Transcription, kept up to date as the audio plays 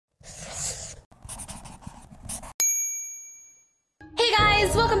Hey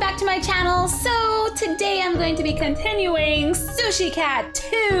guys, welcome back to my channel. So today I'm going to be continuing Sushi Cat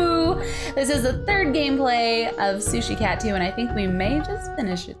 2. This is the third gameplay of Sushi Cat 2 and I think we may just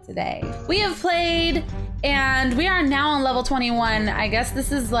finish it today. We have played and we are now on level 21. I guess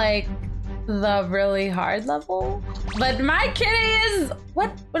this is like the really hard level. But my kitty is,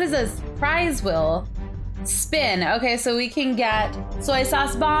 what is this? Prize wheel. Spin. Okay, so we can get soy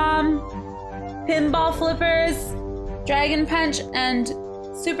sauce bomb, pinball flippers, dragon punch, and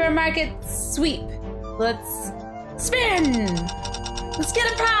supermarket sweep. Let's spin. Let's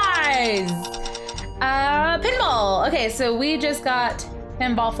get a prize. Pinball. Okay, so we just got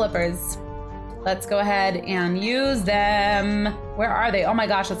pinball flippers. Let's go ahead and use them. Where are they? Oh my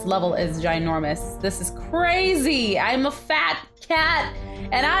gosh, this level is ginormous. This is crazy. I'm a fat cat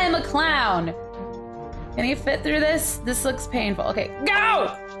and I am a clown. Can he fit through this? This looks painful. Okay,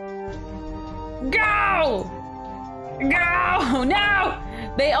 go! Go! Go! No!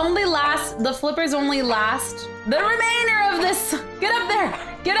 They only last, the flippers only last the remainder of this. Get up there!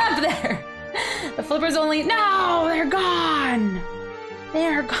 Get up there! The flippers only, no! They're gone!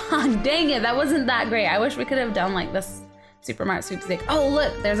 They're gone. Dang it, that wasn't that great. I wish we could have done like this supermarket sweepstake. Oh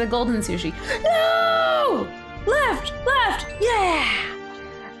look, there's a golden sushi. No! Left! Left! Yeah!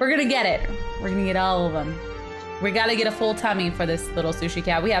 We're gonna get it. We're gonna get all of them. We gotta get a full tummy for this little sushi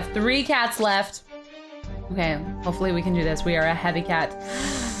cat. We have 3 cats left. Okay, hopefully we can do this. We are a heavy cat.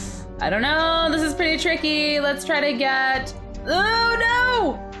 I don't know, this is pretty tricky. Let's try to get,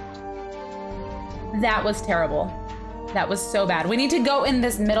 oh no! That was terrible. That was so bad. We need to go in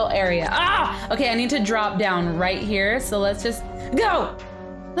this middle area. Ah! Okay, I need to drop down right here. So let's just go.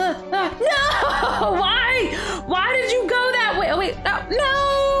 No! Why? Why did you go that way? Oh wait,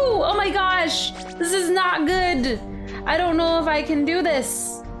 no! Oh my gosh, this is not good. I don't know if I can do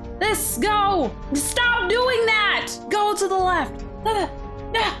this. Go! Stop doing that! Go to the left.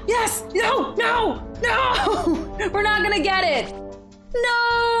 Yes! No! No! No! We're not gonna get it.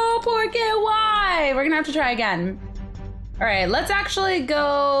 No, poor kid, why? We're gonna have to try again. All right, let's actually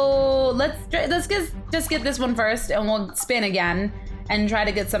go. Let's just get this one first and we'll spin again and try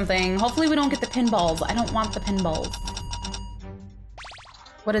to get something. Hopefully we don't get the pinballs. I don't want the pinballs.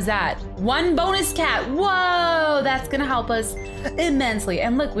 What is that? 1 bonus cat. Whoa, that's gonna help us immensely.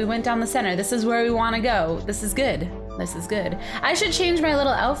 And look, we went down the center. This is where we wanna go. This is good. This is good. I should change my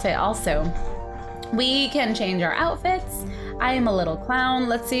little outfit also. We can change our outfits. I am a little clown.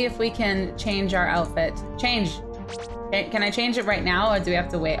 Let's see if we can change our outfit. Change. Can I change it right now or do we have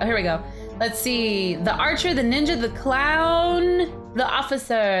to wait? Oh, here we go. Let's see. The archer, the ninja, the clown, the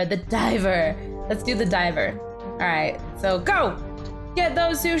officer, the diver. Let's do the diver. All right, so go. Get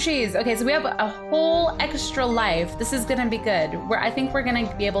those sushis. Okay, so we have a whole extra life. This is gonna be good. I think we're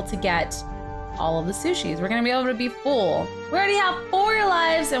gonna be able to get all of the sushis. We're gonna be able to be full. We already have 4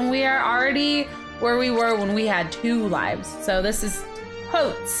 lives and we are already where we were when we had 2 lives. So this is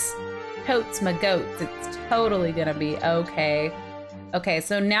totes. Totes my goats. It's totally gonna be okay. Okay,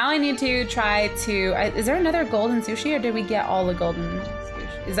 so now I need to try to, is there another golden sushi or did we get all the golden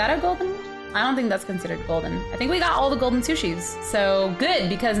sushi? Is that a golden? I don't think that's considered golden. I think we got all the golden sushis. So good,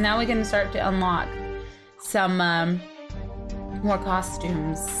 because now we can start to unlock some more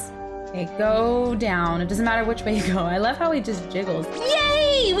costumes. Okay, go down. It doesn't matter which way you go. I love how he just jiggles.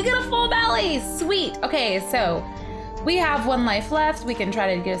 Yay, we got a full belly, sweet. Okay, so we have 1 life left. We can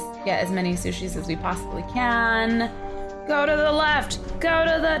try to just get as many sushis as we possibly can. Go to the left, go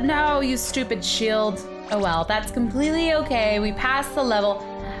to the, no, you stupid shield. Oh well, that's completely okay. We passed the level.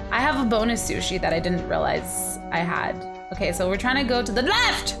 I have a bonus sushi that I didn't realize I had. Okay, so we're trying to go to the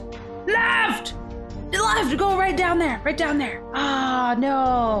left, left, go right down there, right down there. Ah,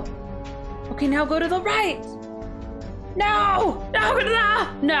 no. Okay, now go to the right. No,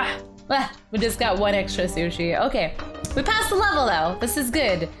 no. We just got 1 extra sushi. Okay, we passed the level though. This is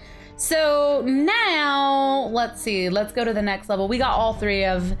good. So now, let's see, let's go to the next level. We got all 3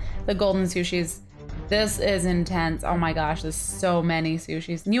 of the golden sushis. This is intense. Oh my gosh, there's so many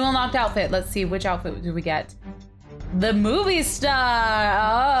sushis. New unlocked outfit. Let's see, which outfit do we get? The movie star.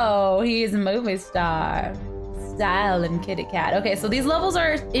 Oh, he's a movie star. Style and kitty cat. Okay, so these levels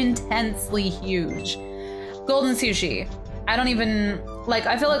are intensely huge. Golden sushi. I don't even, like,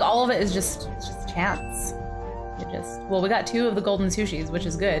 I feel like all of it is just chance. Well, we got 2 of the golden sushis, which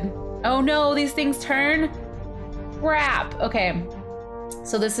is good. Oh no, these things turn? Crap. Okay,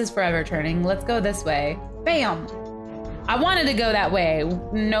 so this is forever turning. Let's go this way. Bam. I wanted to go that way.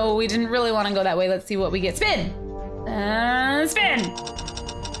 No, we didn't really want to go that way. Let's see what we get. Spin. Spin.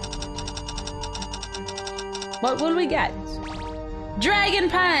 What will we get? Dragon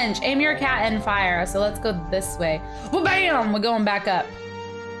punch. Aim your cat and fire. So let's go this way. Well, bam! We're going back up.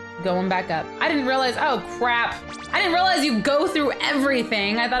 Going back up. I didn't realize, oh crap. I didn't realize you go through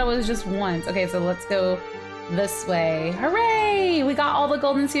everything. I thought it was just once. Okay, so let's go this way. Hooray! We got all the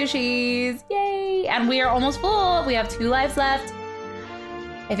golden sushis. Yay! And we are almost full. We have 2 lives left.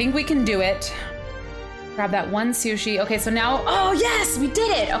 I think we can do it. Grab that 1 sushi. Okay, so now, oh yes, we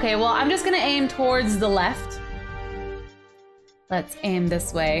did it. Okay, well, I'm just gonna aim towards the left. Let's aim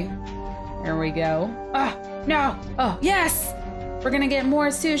this way. Here we go. Oh, no. Oh, yes! We're gonna get more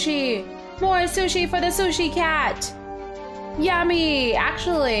sushi. More sushi for the Sushi Cat. Yummy.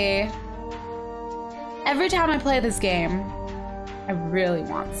 Actually, every time I play this game, I really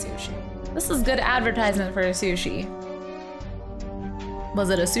want sushi. This is good advertisement for a sushi. Was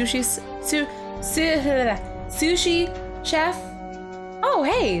it a sushi sushi chef? Oh,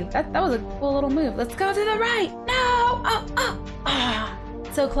 hey, that was a cool little move. Let's go to the right. No. Oh.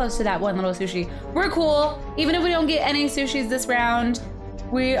 So close to that 1 little sushi. We're cool. Even if we don't get any sushis this round,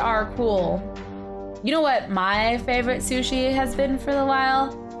 we are cool. You know what my favorite sushi has been for the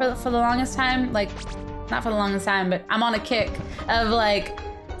while? For the longest time? Like, not for the longest time, but I'm on a kick of like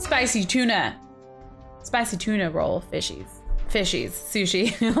spicy tuna. Spicy tuna roll fishies. Fishies,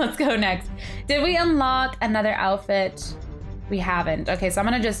 sushi. Let's go next. Did we unlock another outfit? We haven't. Okay, so I'm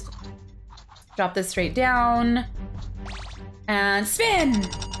gonna just drop this straight down. And spin!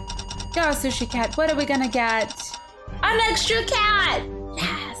 Go, Sushi Cat. What are we gonna get? An extra cat!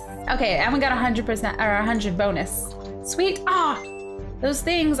 Yes! Okay, and we got 100% or 100 bonus. Sweet! Ah! Those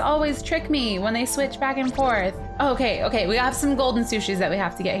things always trick me when they switch back and forth. Okay, we have some golden sushis that we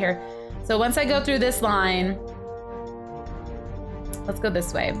have to get here. So once I go through this line, let's go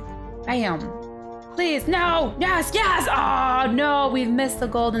this way. Bam! Please, no! Yes, yes! Oh, no, we've missed the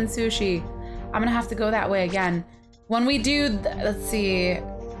golden sushi. I'm gonna have to go that way again. When we do, let's see,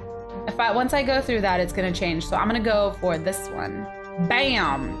 once I go through that, it's gonna change. So I'm gonna go for this one.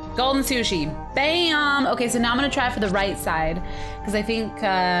 Bam! Golden sushi. Bam! Okay, so now I'm gonna try for the right side because I think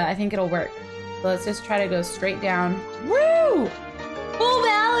it'll work. So let's just try to go straight down. Woo! Full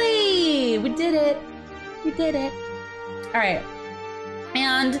belly! We did it. We did it. All right,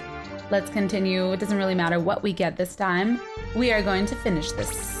 and let's continue. It doesn't really matter what we get this time. We are going to finish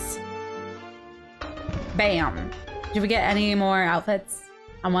this. Bam! Did we get any more outfits?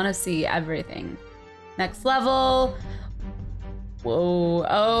 I want to see everything. Next level. Whoa.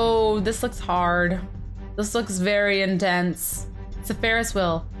 Oh, this looks hard. This looks very intense. It's a Ferris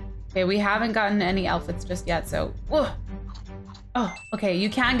wheel. Okay, we haven't gotten any outfits just yet, so. Whoa. Oh, okay. You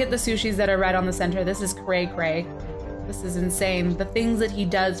can get the sushis that are right on the center. This is cray cray. This is insane. The things that he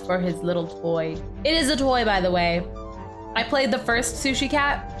does for his little toy. It is a toy, by the way. I played the first Sushi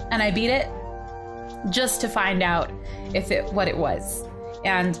Cat and I beat it just to find out what it was.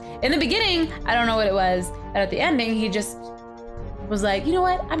 And in the beginning, I don't know what it was, but at the ending, he just was like, you know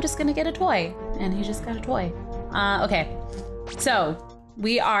what? I'm just gonna get a toy. And he just got a toy. Okay, so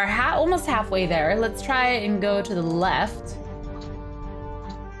we are almost halfway there. Let's try and go to the left.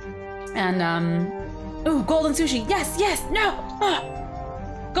 And, ooh, golden sushi. Yes, yes, no.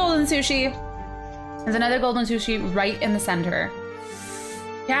 Oh. Golden sushi. There's another golden sushi right in the center.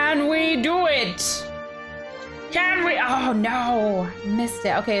 Can we do it? Can we? Oh no, missed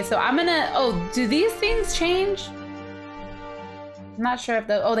it. Okay, so I'm gonna, oh, do these things change? I'm not sure if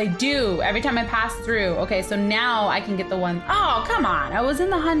they do. Every time I pass through. Okay, so now I can get the one. Oh, come on, I was in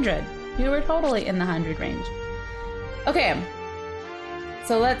the 100. You were totally in the 100 range. Okay,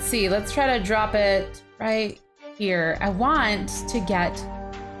 so let's see. Let's try to drop it right here. I want to get,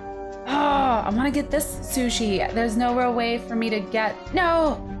 I want to get this sushi. There's no real way for me to get,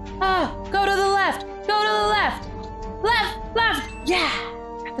 no. Go to the left. Go to the left. Left. Yeah.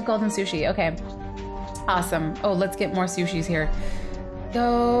 Got the golden sushi. Okay. Awesome. Oh, let's get more sushis here.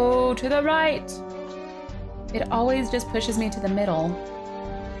 Go to the right. It always just pushes me to the middle.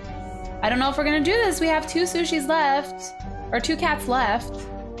 I don't know if we're gonna do this. We have 2 sushis left, or 2 cats left.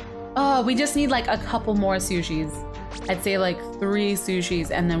 Oh, we just need like a couple more sushis. I'd say like 3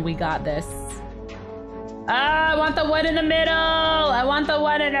 sushis and then we got this. I want the one in the middle. I want the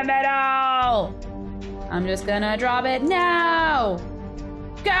one in the middle. I'm just gonna drop it now.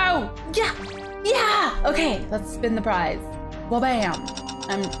 Go. Yeah. Yeah. Okay, let's spin the prize. Well, bam.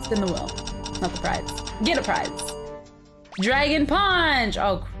 Spin the wheel. Not the prize. Get a prize. Dragon punch.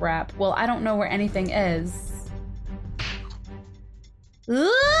 Oh, crap. Well, I don't know where anything is.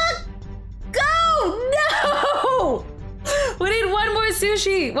 Look. Go. No. We need one more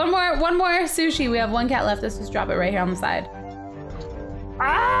sushi. One more sushi. We have 1 cat left. Let's just drop it right here on the side.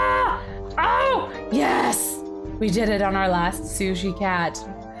 Ah! Oh! Yes! We did it on our last Sushi Cat.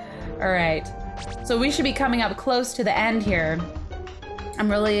 All right. So we should be coming up close to the end here. I'm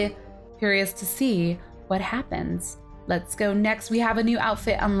really curious to see what happens. Let's go next. We have a new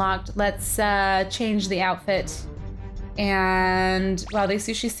outfit unlocked. Let's change the outfit. And wow, these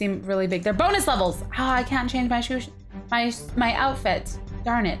sushis seem really big. They're bonus levels. Oh, I can't change my outfit.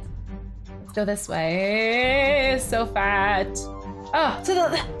 Darn it. Let's go this way. So fat. Oh,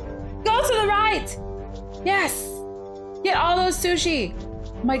 go to the right. Yes. Get all those sushi.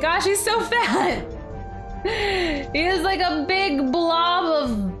 Oh my gosh, he's so fat. He is like a big blob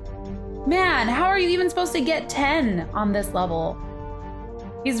of, man, how are you even supposed to get 10 on this level?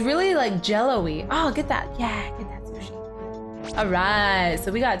 He's really like jello-y. Oh, get that. Yeah, get that sushi. All right,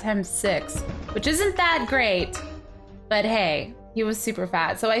 so we got times 6, which isn't that great, but hey, he was super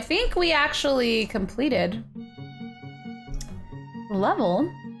fat. So I think we actually completed the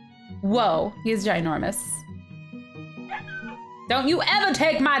level. Whoa, he's ginormous. Don't you ever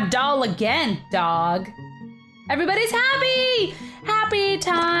take my doll again, dog. Everybody's happy! Happy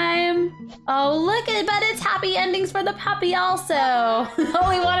time! Oh, look at it, but it's happy endings for the puppy also. All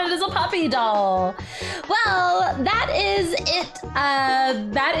we wanted is a puppy doll. Well, that is it.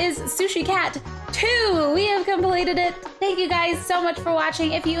 That is Sushi Cat 2. We have completed it. Thank you guys so much for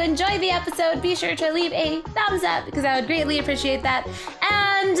watching. If you enjoyed the episode, be sure to leave a thumbs up because I would greatly appreciate that.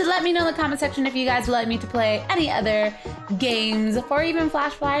 And let me know in the comment section if you guys would like me to play any other games or even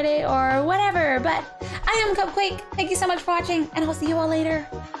Flash Friday or whatever. But I am Cupquake. Thank you so much for watching and I'll see you all later.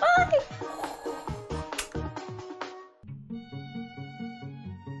 Bye!